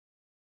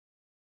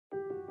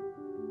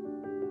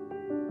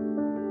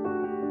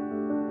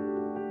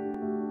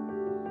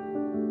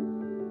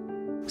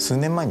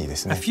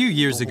A few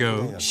years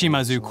ago,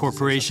 Shimazu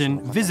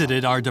Corporation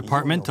visited our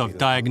Department of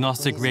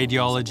Diagnostic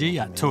Radiology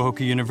at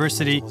Tohoku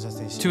University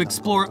to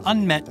explore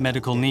unmet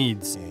medical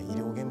needs.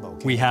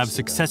 We have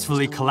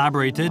successfully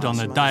collaborated on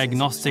the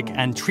diagnostic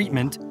and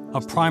treatment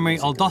of primary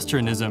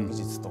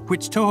aldosteronism,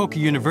 which Tohoku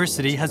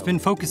University has been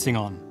focusing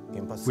on,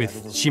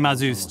 with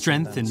Shimazu's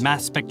strength in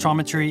mass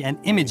spectrometry and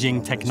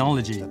imaging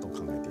technology.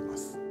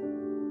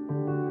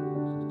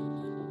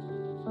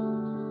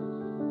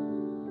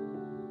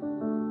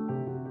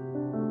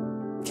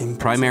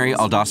 Primary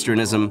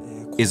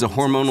aldosteronism is a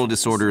hormonal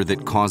disorder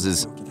that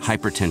causes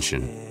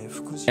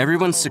hypertension.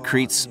 Everyone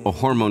secretes a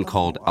hormone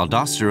called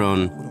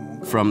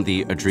aldosterone from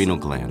the adrenal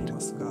gland.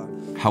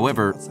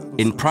 However,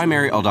 in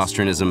primary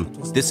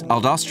aldosteronism, this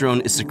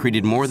aldosterone is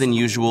secreted more than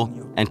usual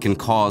and can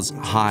cause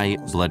high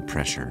blood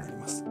pressure.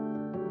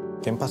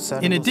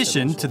 In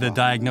addition to the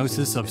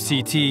diagnosis of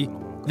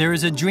CT, there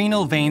is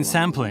adrenal vein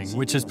sampling,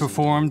 which is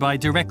performed by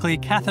directly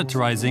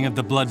catheterizing of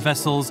the blood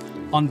vessels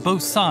on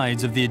both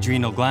sides of the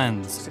adrenal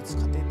glands.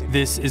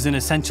 This is an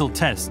essential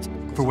test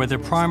for whether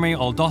primary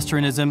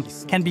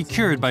aldosteronism can be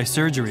cured by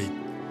surgery.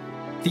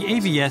 The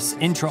AVS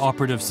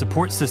Intra-Operative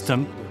support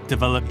system,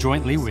 developed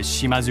jointly with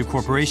Shimazu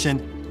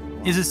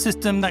Corporation, is a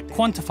system that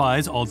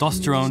quantifies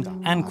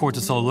aldosterone and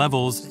cortisol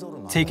levels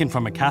taken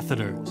from a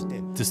catheter,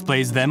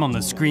 displays them on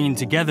the screen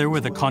together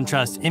with a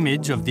contrast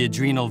image of the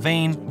adrenal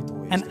vein,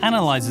 and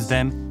analyzes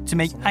them to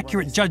make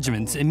accurate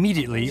judgments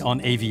immediately on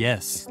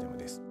AVS.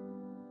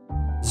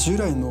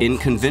 In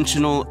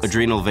conventional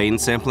adrenal vein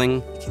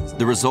sampling,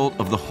 the result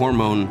of the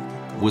hormone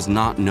was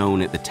not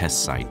known at the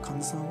test site.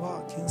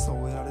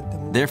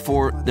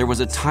 Therefore, there was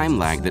a time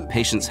lag that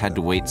patients had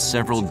to wait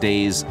several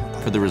days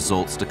for the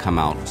results to come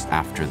out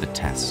after the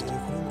test.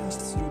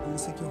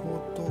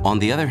 On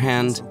the other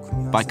hand,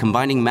 by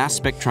combining mass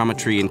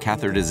spectrometry and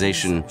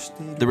catheterization,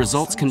 the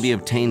results can be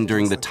obtained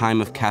during the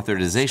time of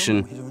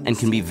catheterization and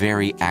can be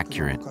very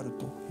accurate.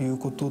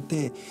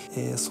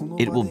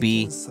 It will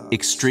be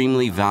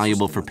extremely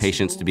valuable for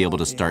patients to be able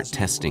to start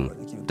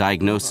testing,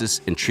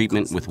 diagnosis, and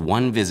treatment with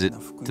one visit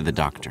to the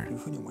doctor.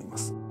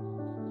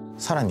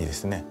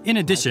 In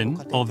addition,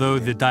 although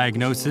the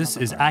diagnosis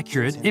is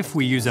accurate if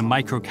we use a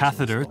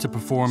microcatheter to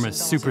perform a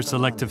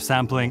super-selective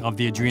sampling of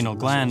the adrenal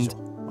gland,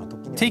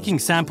 taking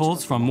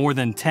samples from more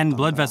than 10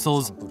 blood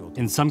vessels,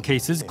 in some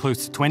cases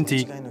close to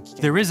 20,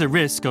 there is a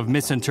risk of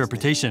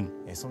misinterpretation.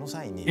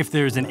 If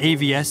there is an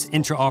AVS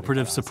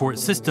intraoperative support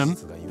system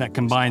that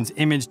combines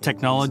image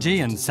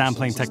technology and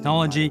sampling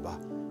technology,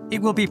 it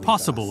will be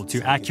possible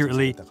to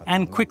accurately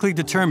and quickly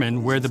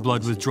determine where the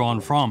blood was drawn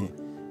from,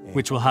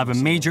 which will have a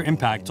major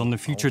impact on the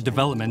future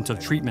development of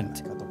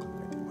treatment.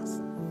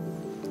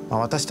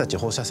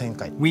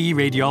 We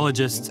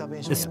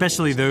radiologists,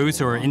 especially those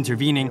who are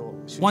intervening,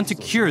 want to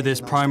cure this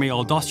primary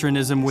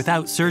aldosteronism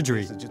without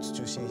surgery.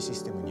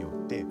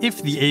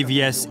 If the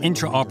AVS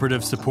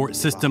intraoperative support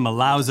system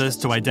allows us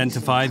to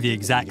identify the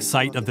exact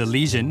site of the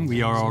lesion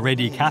we are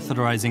already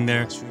catheterizing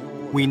there,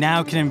 we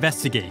now can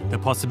investigate the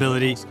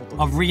possibility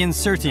of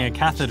reinserting a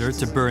catheter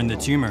to burn the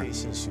tumor.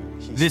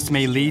 This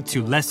may lead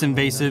to less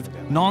invasive,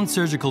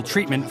 non-surgical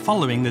treatment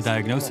following the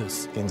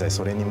diagnosis.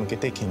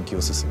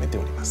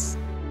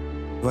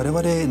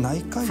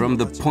 From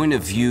the point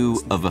of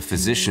view of a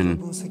physician,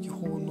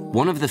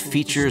 one of the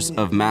features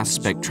of mass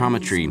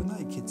spectrometry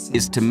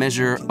is to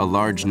measure a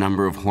large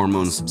number of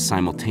hormones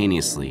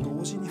simultaneously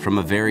from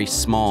a very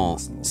small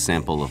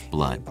sample of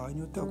blood.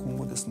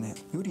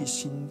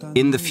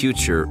 In the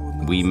future,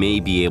 we may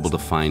be able to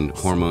find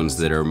hormones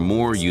that are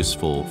more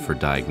useful for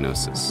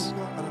diagnosis,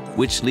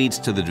 which leads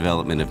to the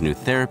development of new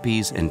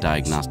therapies and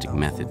diagnostic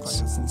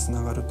methods.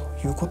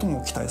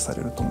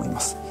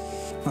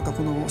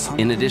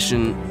 In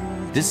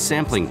addition, this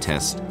sampling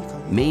test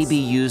may be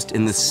used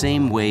in the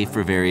same way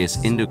for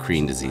various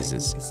endocrine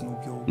diseases,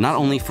 not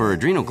only for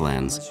adrenal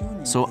glands,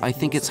 so I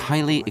think it's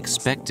highly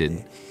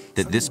expected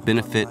that this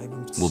benefit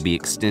will be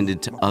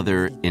extended to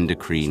other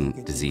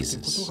endocrine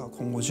diseases.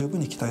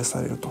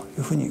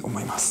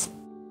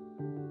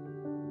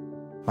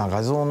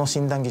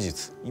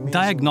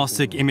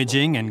 Diagnostic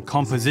imaging and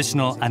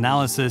compositional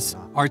analysis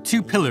are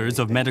two pillars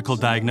of medical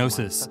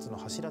diagnosis.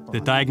 The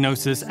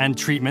diagnosis and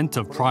treatment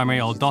of primary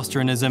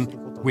aldosteronism,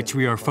 which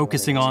we are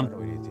focusing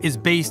on, is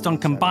based on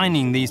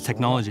combining these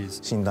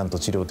technologies.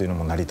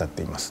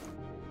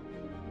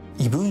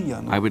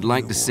 I would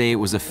like to say it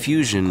was a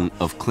fusion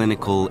of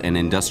clinical and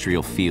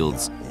industrial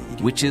fields,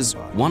 which is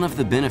one of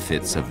the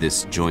benefits of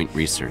this joint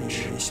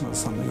research.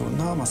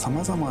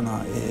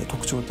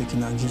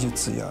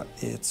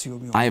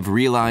 I have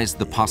realized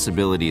the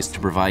possibilities to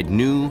provide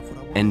new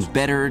and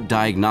better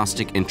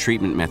diagnostic and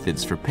treatment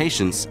methods for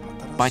patients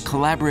by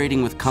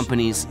collaborating with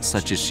companies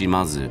such as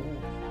Shimazu,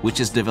 which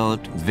has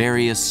developed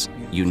various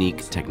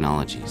unique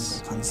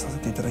technologies.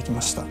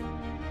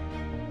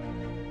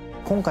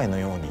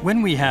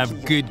 When we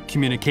have good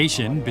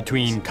communication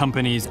between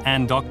companies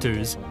and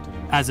doctors,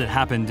 as it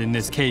happened in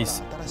this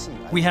case,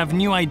 we have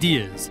new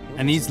ideas,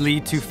 and these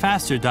lead to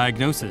faster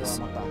diagnosis,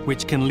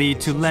 which can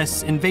lead to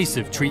less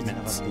invasive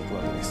treatments.